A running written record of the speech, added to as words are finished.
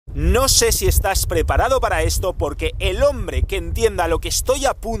No sé si estás preparado para esto, porque el hombre que entienda lo que estoy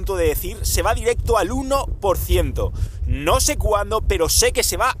a punto de decir se va directo al 1%. No sé cuándo, pero sé que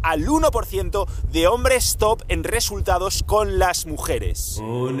se va al 1% de hombres top en resultados con las mujeres.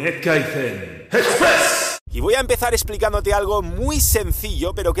 Y voy a empezar explicándote algo muy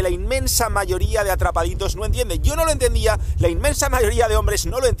sencillo, pero que la inmensa mayoría de atrapaditos no entiende. Yo no lo entendía, la inmensa mayoría de hombres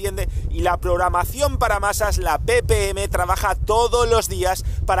no lo entiende, y la programación para masas, la PPM, trabaja todos los días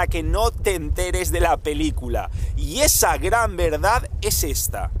para que no te enteres de la película. Y esa gran verdad es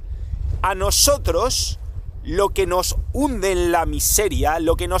esta. A nosotros, lo que nos hunde en la miseria,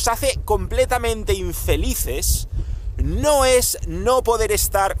 lo que nos hace completamente infelices, no es no poder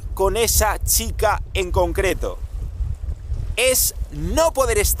estar con esa chica en concreto. Es no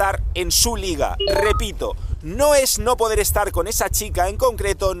poder estar en su liga. Repito, no es no poder estar con esa chica en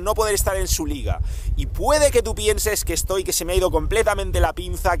concreto, no poder estar en su liga. Y puede que tú pienses que se me ha ido completamente la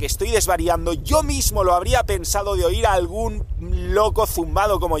pinza, que estoy desvariando. Yo mismo lo habría pensado de oír a algún loco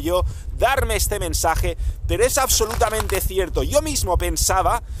zumbado como yo darme este mensaje, pero es absolutamente cierto. Yo mismo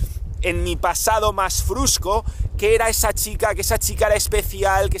pensaba en mi pasado más frusco que era esa chica, que esa chica era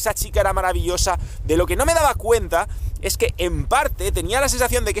especial, que esa chica era maravillosa. De lo que no me daba cuenta es que en parte tenía la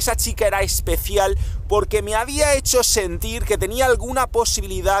sensación de que esa chica era especial porque me había hecho sentir que tenía alguna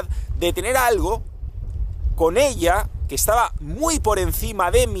posibilidad de tener algo con ella que estaba muy por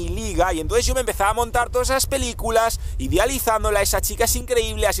encima de mi liga, y entonces yo me empezaba a montar todas esas películas idealizándola. Esa chica es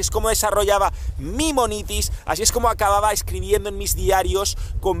increíble, así es como desarrollaba mi monitis, así es como acababa escribiendo en mis diarios,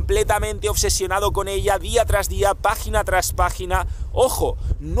 completamente obsesionado con ella, día tras día, página tras página. Ojo,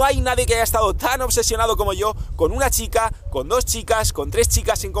 no hay nadie que haya estado tan obsesionado como yo con una chica, con dos chicas, con tres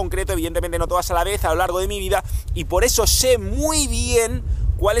chicas en concreto, evidentemente no todas a la vez a lo largo de mi vida, y por eso sé muy bien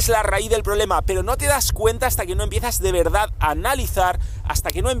cuál es la raíz del problema, pero no te das cuenta hasta que no empiezas de verdad a analizar, hasta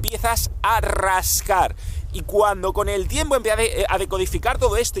que no empiezas a rascar. Y cuando con el tiempo empecé a decodificar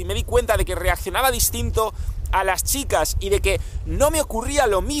todo esto y me di cuenta de que reaccionaba distinto a las chicas y de que no me ocurría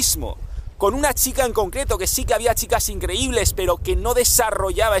lo mismo con una chica en concreto, que sí que había chicas increíbles, pero que no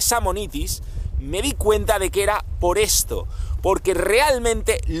desarrollaba esa monitis, me di cuenta de que era por esto. Porque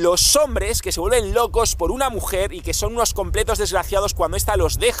realmente los hombres que se vuelven locos por una mujer y que son unos completos desgraciados cuando ésta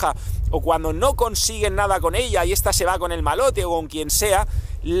los deja o cuando no consiguen nada con ella y ésta se va con el malote o con quien sea,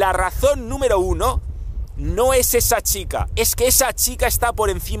 la razón número uno no es esa chica, es que esa chica está por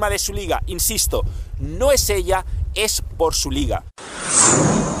encima de su liga. Insisto, no es ella, es por su liga.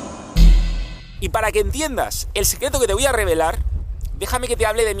 Y para que entiendas el secreto que te voy a revelar, déjame que te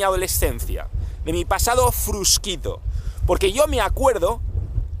hable de mi adolescencia, de mi pasado frusquito. Porque yo me acuerdo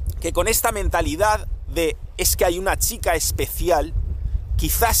que con esta mentalidad de es que hay una chica especial,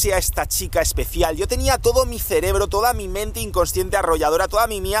 quizás sea esta chica especial, yo tenía todo mi cerebro, toda mi mente inconsciente arrolladora, toda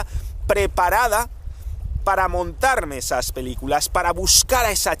mi mía preparada para montarme esas películas, para buscar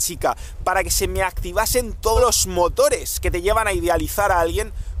a esa chica, para que se me activasen todos los motores que te llevan a idealizar a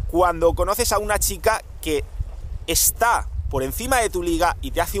alguien cuando conoces a una chica que está por encima de tu liga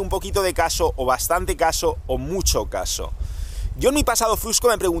y te hace un poquito de caso, o bastante caso, o mucho caso. Yo en mi pasado frusco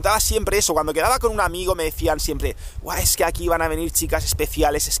me preguntaba siempre eso. Cuando quedaba con un amigo me decían siempre, guau, es que aquí van a venir chicas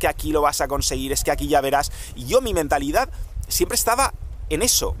especiales, es que aquí lo vas a conseguir, es que aquí ya verás. Y yo, mi mentalidad siempre estaba en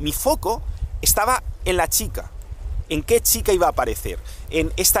eso. Mi foco estaba en la chica. ¿En qué chica iba a aparecer?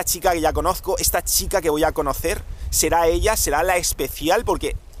 En esta chica que ya conozco, esta chica que voy a conocer, ¿será ella? ¿Será la especial?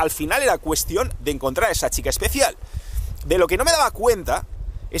 Porque al final era cuestión de encontrar a esa chica especial. De lo que no me daba cuenta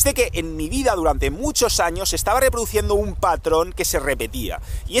es de que en mi vida durante muchos años se estaba reproduciendo un patrón que se repetía.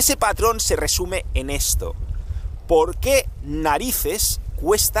 Y ese patrón se resume en esto. ¿Por qué narices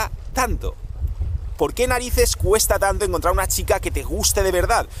cuesta tanto? ¿Por qué narices cuesta tanto encontrar una chica que te guste de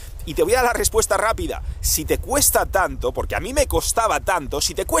verdad? Y te voy a dar la respuesta rápida. Si te cuesta tanto, porque a mí me costaba tanto,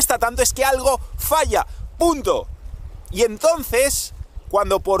 si te cuesta tanto es que algo falla. ¡Punto! Y entonces,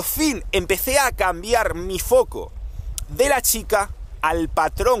 cuando por fin empecé a cambiar mi foco de la chica al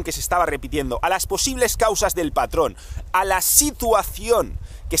patrón que se estaba repitiendo, a las posibles causas del patrón, a la situación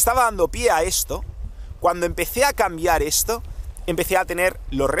que estaba dando pie a esto, cuando empecé a cambiar esto, empecé a tener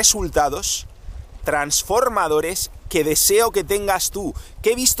los resultados transformadores que deseo que tengas tú,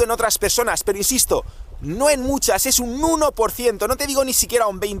 que he visto en otras personas, pero insisto, no en muchas, es un 1%, no te digo ni siquiera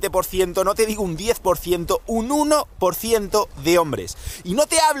un 20%, no te digo un 10%, un 1% de hombres. Y no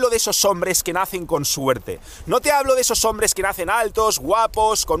te hablo de esos hombres que nacen con suerte, no te hablo de esos hombres que nacen altos,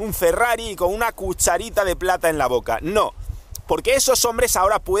 guapos, con un Ferrari y con una cucharita de plata en la boca, no. Porque esos hombres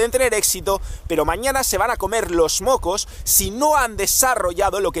ahora pueden tener éxito, pero mañana se van a comer los mocos si no han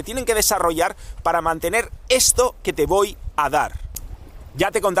desarrollado lo que tienen que desarrollar para mantener esto que te voy a dar. Ya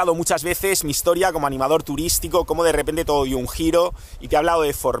te he contado muchas veces mi historia como animador turístico, cómo de repente todo dio un giro, y te he hablado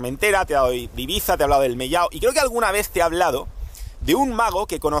de Formentera, te he hablado de Ibiza, te he hablado del Mellao, y creo que alguna vez te he hablado de un mago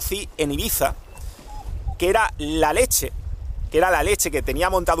que conocí en Ibiza, que era la leche, que tenía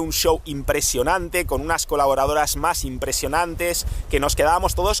montado un show impresionante, con unas colaboradoras más impresionantes, que nos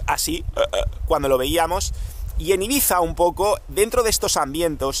quedábamos todos así cuando lo veíamos. Y en Ibiza un poco, dentro de estos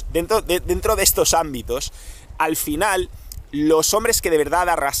ambientes, dentro de estos ámbitos, al final, los hombres que de verdad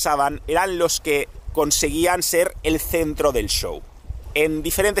arrasaban eran los que conseguían ser el centro del show. En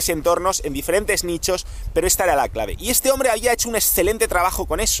diferentes entornos, en diferentes nichos, pero esta era la clave. Y este hombre había hecho un excelente trabajo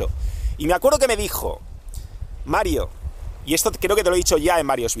con eso. Y me acuerdo que me dijo, Mario, y esto creo que te lo he dicho ya en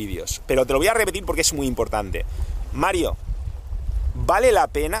varios vídeos, pero te lo voy a repetir porque es muy importante. Mario, ¿vale la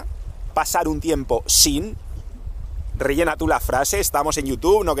pena pasar un tiempo sin? Rellena tú la frase, estamos en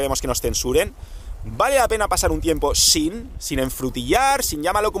YouTube, no queremos que nos censuren. ¿Vale la pena pasar un tiempo sin enfrutillar, sin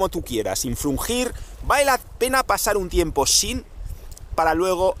llámalo como tú quieras, sin frungir? ¿Vale la pena pasar un tiempo sin para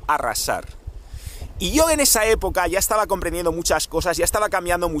luego arrasar? Y yo en esa época ya estaba comprendiendo muchas cosas, ya estaba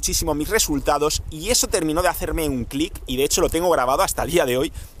cambiando muchísimo mis resultados, y eso terminó de hacerme un clic, y de hecho lo tengo grabado hasta el día de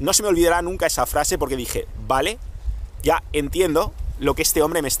hoy. No se me olvidará nunca esa frase porque dije, vale, ya entiendo lo que este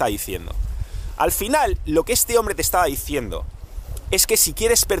hombre me está diciendo. Al final, lo que este hombre te estaba diciendo es que si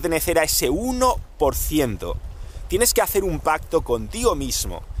quieres pertenecer a ese 1%, tienes que hacer un pacto contigo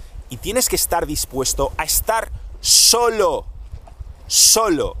mismo y tienes que estar dispuesto a estar solo.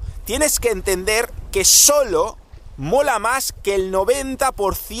 Tienes que entender que solo mola más que el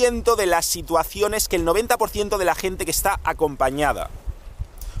 90% de las situaciones, que el 90% de la gente que está acompañada.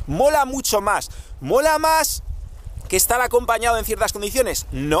 Mola mucho más. ¿Mola más que estar acompañado en ciertas condiciones?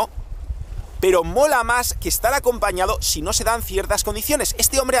 No. Pero mola más que estar acompañado si no se dan ciertas condiciones.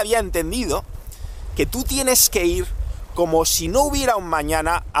 Este hombre había entendido que tú tienes que ir como si no hubiera un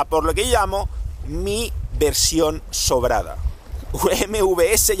mañana a por lo que yo llamo mi versión sobrada.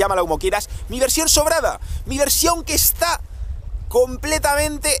 MVS, llámalo como quieras, mi versión sobrada, mi versión que está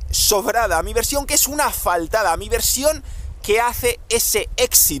completamente sobrada, mi versión que es una faltada, mi versión que hace ese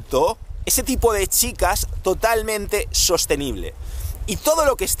éxito, ese tipo de chicas totalmente sostenible. Y todo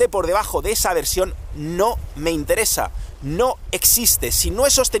lo que esté por debajo de esa versión no me interesa, no existe. Si no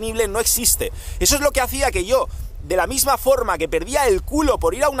es sostenible, no existe. Eso es lo que hacía que yo, de la misma forma que perdía el culo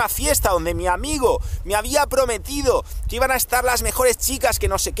por ir a una fiesta donde mi amigo me había prometido que iban a estar las mejores chicas, que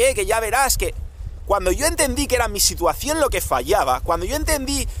no sé qué, que ya verás, que... Cuando yo entendí que era mi situación lo que fallaba, cuando yo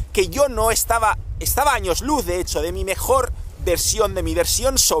entendí que yo no estaba años luz, de hecho, de mi mejor versión, de mi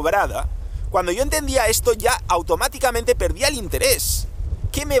versión sobrada, cuando yo entendía esto ya automáticamente perdía el interés.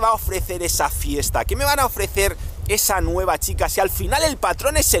 ¿Qué me va a ofrecer esa fiesta? ¿Qué me van a ofrecer esa nueva chica? Si al final el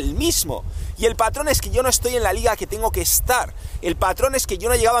patrón es el mismo. Y el patrón es que yo no estoy en la liga que tengo que estar. El patrón es que yo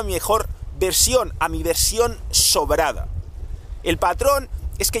no he llegado a mi mejor versión, a mi versión sobrada. El patrón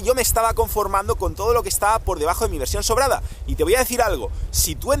es que yo me estaba conformando con todo lo que estaba por debajo de mi versión sobrada. Y te voy a decir algo,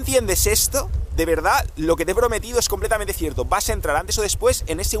 si tú entiendes esto, de verdad, lo que te he prometido es completamente cierto. Vas a entrar antes o después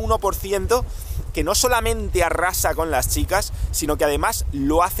en ese 1% que no solamente arrasa con las chicas, sino que además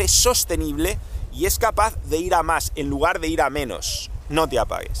lo hace sostenible y es capaz de ir a más en lugar de ir a menos. No te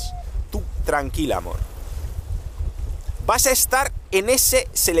apagues. Tú tranquila, amor. Vas a estar en ese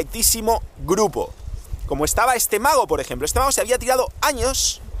selectísimo grupo. Como estaba este mago, por ejemplo. Este mago se había tirado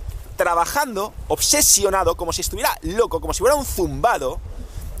años trabajando, obsesionado, como si estuviera loco, como si fuera un zumbado,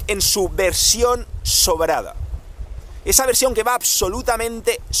 en su versión sobrada. Esa versión que va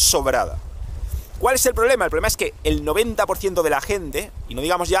absolutamente sobrada. ¿Cuál es el problema? El problema es que el 90% de la gente, y no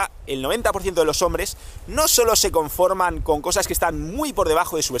digamos ya el 90% de los hombres, no solo se conforman con cosas que están muy por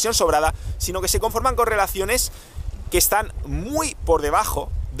debajo de su versión sobrada, sino que se conforman con relaciones que están muy por debajo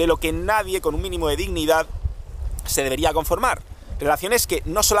de lo que nadie con un mínimo de dignidad se debería conformar. Relaciones que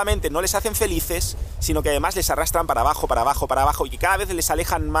no solamente no les hacen felices, sino que además les arrastran para abajo, para abajo, para abajo, y que cada vez les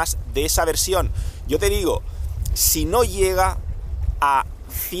alejan más de esa versión. Yo te digo, si no llega a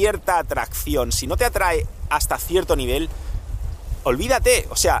cierta atracción, si no te atrae hasta cierto nivel, olvídate,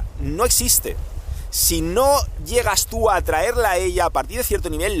 o sea, no existe. Si no llegas tú a atraerla a ella a partir de cierto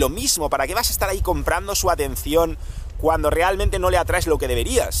nivel, lo mismo, ¿para qué vas a estar ahí comprando su atención cuando realmente no le atraes lo que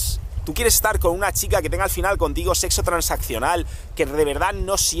deberías? Tú quieres estar con una chica que tenga al final contigo sexo transaccional, que de verdad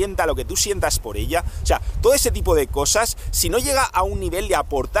no sienta lo que tú sientas por ella. O sea, todo ese tipo de cosas, si no llega a un nivel de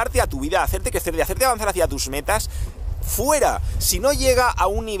aportarte a tu vida, de hacerte crecer, de hacerte avanzar hacia tus metas, fuera. Si no llega a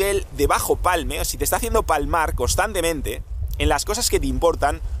un nivel de bajo palme, o si te está haciendo palmar constantemente en las cosas que te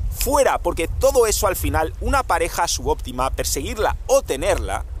importan, fuera, porque todo eso al final, una pareja subóptima, perseguirla o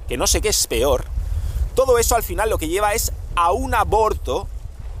tenerla, que no sé qué es peor, todo eso al final lo que lleva es a un aborto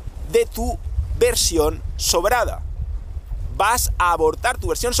de tu versión sobrada. Vas a abortar tu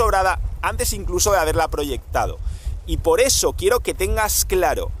versión sobrada antes incluso de haberla proyectado. Y por eso quiero que tengas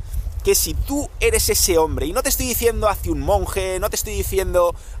claro que si tú eres ese hombre, y no te estoy diciendo hazte un monje, no te estoy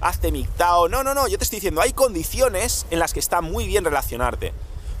diciendo hazte mictao, no, yo te estoy diciendo hay condiciones en las que está muy bien relacionarte.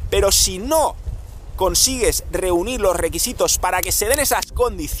 Pero si no consigues reunir los requisitos para que se den esas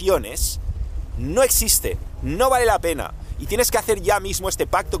condiciones, no existe, no vale la pena. Y tienes que hacer ya mismo este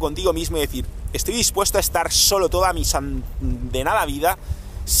pacto contigo mismo y decir, estoy dispuesto a estar solo toda mi sandenada vida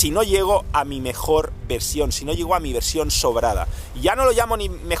si no llego a mi mejor versión, si no llego a mi versión sobrada. Y ya no lo llamo ni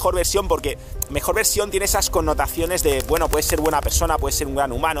mejor versión porque mejor versión tiene esas connotaciones de, bueno, puedes ser buena persona, puedes ser un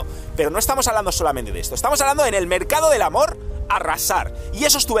gran humano, pero no estamos hablando solamente de esto, estamos hablando en el mercado del amor, arrasar. Y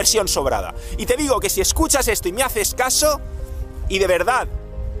eso es tu versión sobrada. Y te digo que si escuchas esto y me haces caso, y de verdad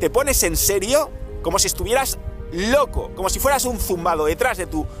te pones en serio, como si estuvieras loco, como si fueras un zumbado detrás de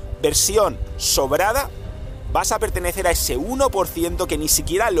tu versión sobrada, vas a pertenecer a ese 1% que ni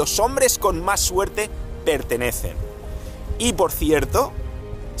siquiera los hombres con más suerte pertenecen. Y por cierto,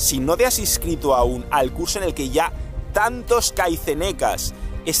 si no te has inscrito aún al curso en el que ya tantos caicenecas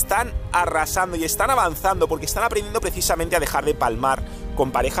están arrasando y están avanzando porque están aprendiendo precisamente a dejar de palmar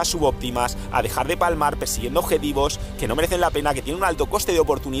con parejas subóptimas, a dejar de palmar persiguiendo objetivos que no merecen la pena, que tienen un alto coste de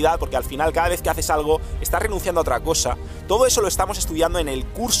oportunidad, porque al final cada vez que haces algo estás renunciando a otra cosa. Todo eso lo estamos estudiando en el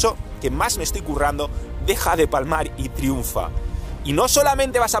curso que más me estoy currando, Deja de palmar y triunfa. Y no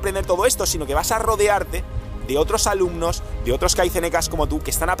solamente vas a aprender todo esto, sino que vas a rodearte de otros alumnos, de otros caicenecas como tú,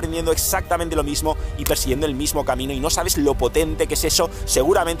 que están aprendiendo exactamente lo mismo y persiguiendo el mismo camino, y no sabes lo potente que es eso.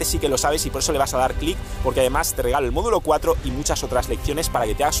 Seguramente sí que lo sabes y por eso le vas a dar clic, porque además te regalo el módulo 4 y muchas otras lecciones para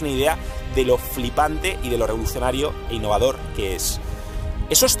que te hagas una idea de lo flipante y de lo revolucionario e innovador que es.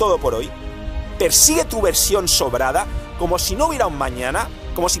 Eso es todo por hoy. Persigue tu versión sobrada como si no hubiera un mañana,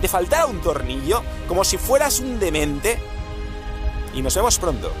 como si te faltara un tornillo, como si fueras un demente, y nos vemos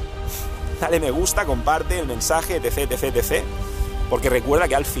pronto. Dale me gusta, comparte el mensaje, etc, porque recuerda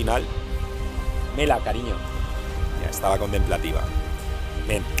que al final, Mela, cariño, ya estaba contemplativa.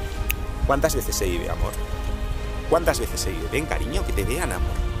 Ven, ¿cuántas veces se vive, amor? ¿Cuántas veces se vive? Ven, cariño, que te vean,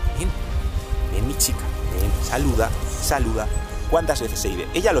 amor. Ven, mi chica, ven, saluda. ¿Cuántas veces se vive?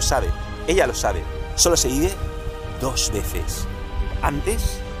 Ella lo sabe. Solo se vive 2 veces.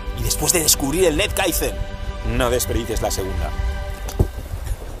 Antes y después de descubrir el Net Kaizen. No desperdicies la segunda.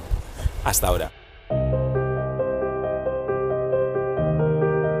 Hasta ahora.